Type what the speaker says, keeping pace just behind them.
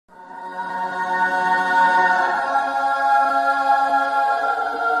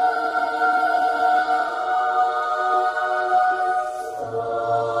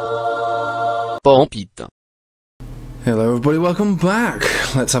Bybit. Hello everybody, welcome back.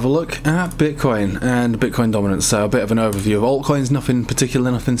 Let's have a look at Bitcoin and Bitcoin dominance. So a bit of an overview of altcoins, nothing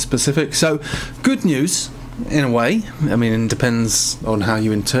particular, nothing specific. So good news in a way. I mean, it depends on how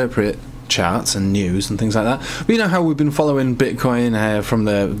you interpret charts and news and things like that. But you know how we've been following Bitcoin from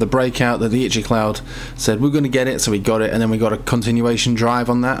the breakout that the Itchy Cloud said we're going to get it, so we got it, and then we got a continuation drive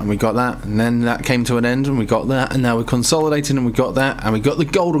on that, and we got that, and then that came to an end, and we got that, and now we're consolidating, and we got that, and we got the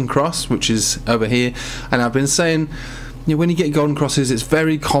golden cross, which is over here. And I've been saying, you know, when you get golden crosses, it's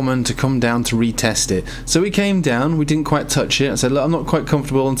very common to come down to retest it. So we came down, we didn't quite touch it. I said, look, I'm not quite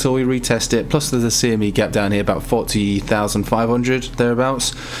comfortable until we retest it. Plus there's a CME gap down here, about 40,500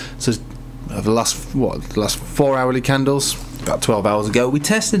 thereabouts. So the last 4 hourly candles, about 12 hours ago, we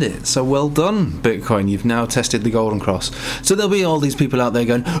tested it. So well done, Bitcoin, you've now tested the golden cross. So there'll be all these people out there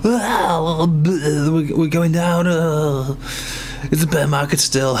going, oh, we're going down, it's a bear market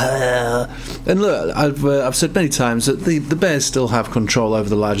still. And look, I've said many times that the bears still have control over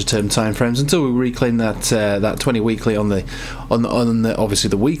the larger term time frames until we reclaim that 20 weekly on the obviously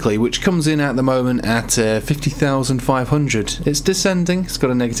the weekly, which comes in at the moment at 50,500. It's descending. It's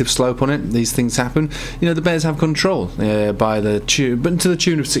got a negative slope on it. These things happen. You know, the bears have control by the tune, but to the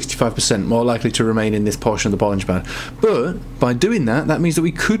tune of 65%, more likely to remain in this portion of the Bollinger Band. But by doing that, that means that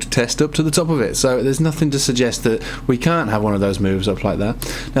we could test up to the top of it. So there's nothing to suggest that we can't have one of those moves up like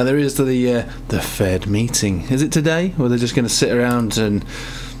that. Now there is the Fed meeting. Is it today, or they're just going to sit around and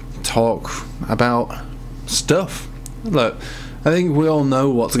talk about stuff? Look, I think we all know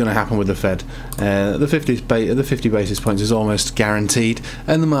what's going to happen with the Fed. The 50 basis points is almost guaranteed,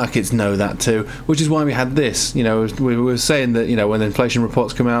 and the markets know that too, which is why we had this. You know, we were saying that, you know, when the inflation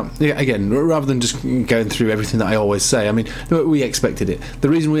reports come out, again, rather than just going through everything that I always say, I mean, we expected it. The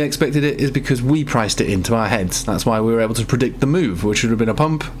reason we expected it is because we priced it into our heads. That's why we were able to predict the move, which would have been a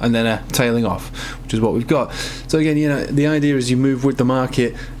pump and then a tailing off, which is what we've got. So again, you know, the idea is you move with the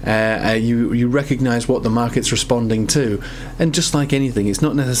market, you recognise what the market's responding to, and just like anything, it's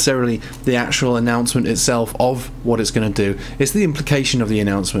not necessarily the actual announcement itself of what it's going to do, it's the implication of the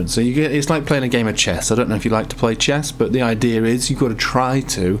announcement. So it's like playing a game of chess. I don't know if you like to play chess, but the idea is you've got to try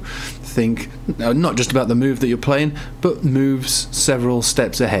to think not just about the move that you're playing, but moves several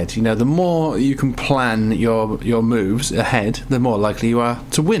steps ahead. You know, the more you can plan your moves ahead, the more likely you are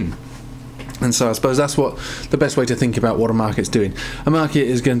to win. And so I suppose that's what the best way to think about what a market's doing. A market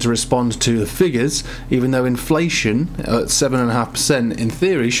is going to respond to the figures, even though inflation at 7.5% in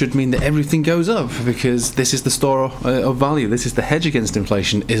theory should mean that everything goes up, because this is the store of value. This is the hedge against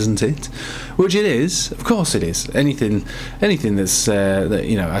inflation, isn't it? Which it is. Of course it is. Anything that's that,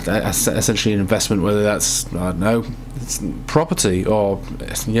 you know, essentially an investment, whether that's, I don't know, it's property or,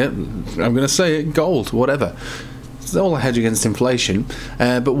 yeah, I'm going to say it, gold, whatever. It's all a hedge against inflation.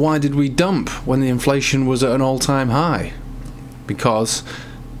 But why did we dump when the inflation was at an all-time high? Because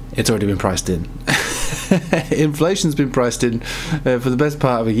it's already been priced in. Inflation's been priced in for the best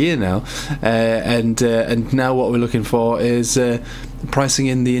part of a year now, and now what we're looking for is pricing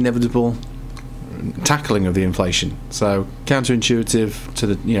in the inevitable tackling of the inflation. So counterintuitive to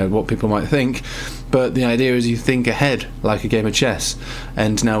the, you know, what people might think, but the idea is you think ahead like a game of chess,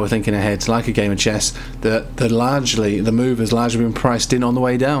 and now we're thinking ahead like a game of chess that the move has largely been priced in on the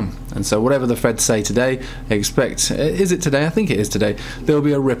way down. And so whatever the Fed say today, expect, is it today? I think it is today. There will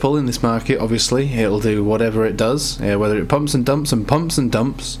be a ripple in this market. Obviously it'll do whatever it does, whether it pumps and dumps and pumps and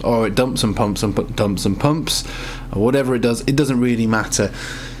dumps, or it dumps and pumps and dumps and pumps, or whatever it does, it doesn't really matter.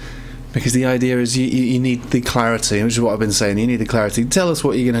 Because the idea is you need the clarity, which is what I've been saying. You need the clarity. Tell us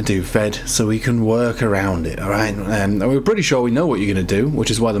what you're going to do, Fed, so we can work around it, all right? And we're pretty sure we know what you're going to do,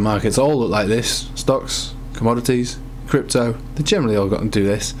 which is why the markets all look like this. Stocks, commodities, crypto, they generally all got to do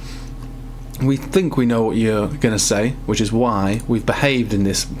this. We think we know what you're going to say, which is why we've behaved in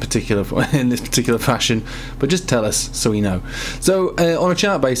this particular fashion. But just tell us so we know. So on a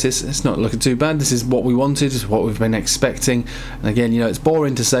chart basis, it's not looking too bad. This is what we wanted. This is what we've been expecting. And again, you know, it's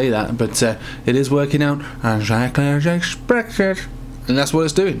boring to say that, but it is working out exactly as expected. And that's what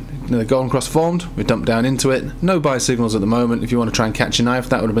it's doing. The golden cross formed, we dumped down into it. No buy signals at the moment. If you want to try and catch a knife,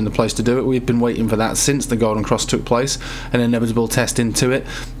 that would have been the place to do it. We've been waiting for that since the golden cross took place, an inevitable test into it.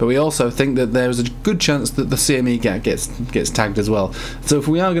 But we also think that there's a good chance that the CME gap gets tagged as well. So if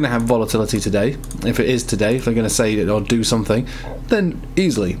we are going to have volatility today, if it is today, if they're going to say it or do something, then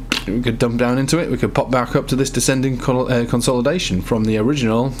easily we could dump down into it. We could pop back up to this descending consolidation from the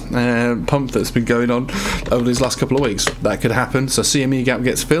original pump that's been going on over these last couple of weeks. That could happen. So CME gap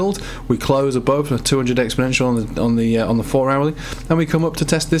gets filled. We close above the 200 exponential on the 4-hourly, and we come up to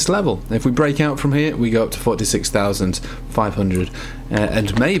test this level. If we break out from here, we go up to 46,500,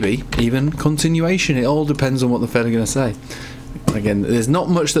 and maybe even continuation. It all depends on what the Fed are going to say. Again, there's not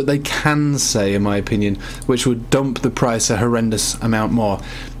much that they can say, in my opinion, which would dump the price a horrendous amount more.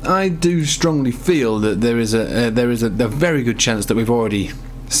 I do strongly feel that there is a very good chance that we've already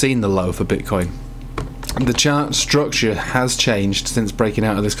seen the low for Bitcoin. The chart structure has changed since breaking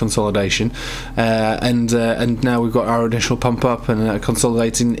out of this consolidation, and now we've got our initial pump up and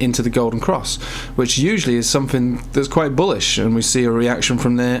consolidating into the golden cross, which usually is something that's quite bullish, and we see a reaction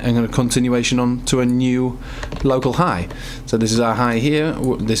from there and a continuation on to a new local high. So this is our high here,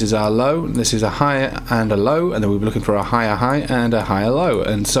 this is our low, this is a high and a low, and then we'll be looking for a higher high and a higher low,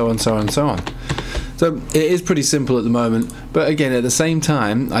 and so on, so on, so on. So it is pretty simple at the moment, but again, at the same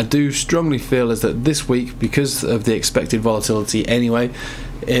time, I do strongly feel is that this week, because of the expected volatility anyway,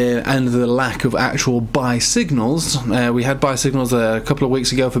 and the lack of actual buy signals, we had buy signals a couple of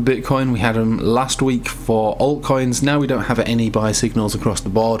weeks ago for Bitcoin, we had them last week for altcoins. Now we don't have any buy signals across the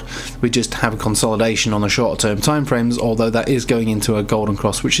board, we just have a consolidation on the short-term timeframes, although that is going into a golden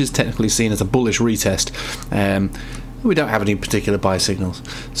cross, which is technically seen as a bullish retest. We don't have any particular buy signals,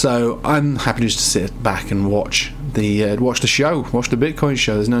 so I'm happy just to sit back and watch the show, watch the Bitcoin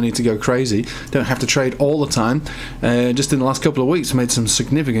show. There's no need to go crazy. Don't have to trade all the time. Just in the last couple of weeks, made some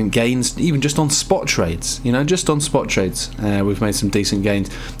significant gains, even just on spot trades. You know, just on spot trades, we've made some decent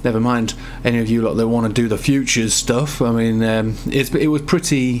gains. Never mind any of you lot that want to do the futures stuff. I mean, it was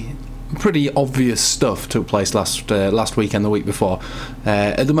pretty obvious stuff took place last week and the week before.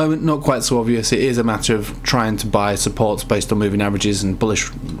 At the moment, not quite so obvious. It is a matter of trying to buy supports based on moving averages and bullish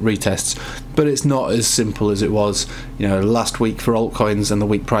retests, but it's not as simple as it was, you know, last week for altcoins and the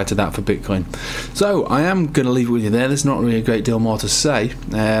week prior to that for Bitcoin. So I am going to leave it with you there. There's not really a great deal more to say,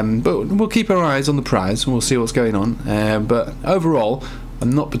 but we'll keep our eyes on the prize and we'll see what's going on. But overall,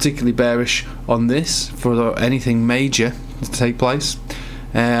 I'm not particularly bearish on this for anything major to take place.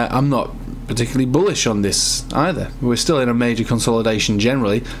 I'm not particularly bullish on this either. We're still in a major consolidation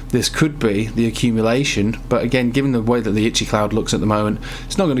generally. This could be the accumulation, but again, given the way that the itchy cloud looks at the moment,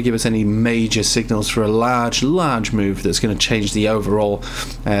 it's not going to give us any major signals for a large move that's going to change the overall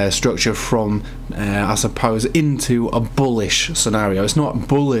structure from, I suppose, into a bullish scenario. It's not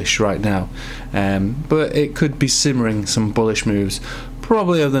bullish right now, but it could be simmering some bullish moves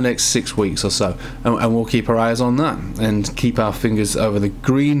probably over the next 6 weeks or so, and we'll keep our eyes on that and keep our fingers over the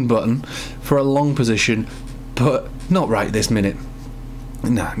green button for a long position, but not right this minute.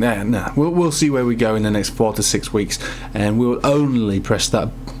 No. We'll see where we go in the next 4 to 6 weeks, and we'll only press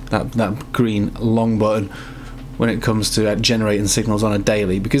that green long button when it comes to generating signals on a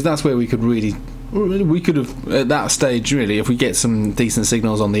daily, because that's where we could have at that stage really, if we get some decent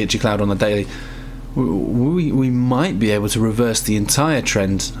signals on the itchy cloud on the daily, we might be able to reverse the entire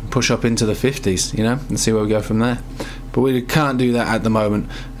trend, push up into the 50s, you know, and see where we go from there. But we can't do that at the moment,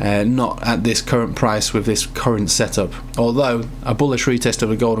 not at this current price with this current setup. Although a bullish retest of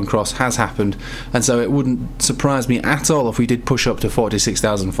the golden cross has happened, and so it wouldn't surprise me at all if we did push up to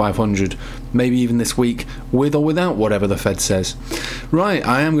 46,500, maybe even this week, with or without whatever the Fed says. Right,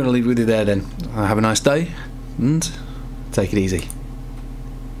 I am going to leave with you there then. Have a nice day, and take it easy.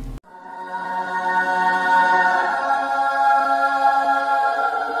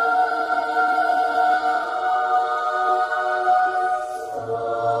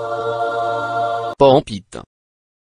 Pas en pite.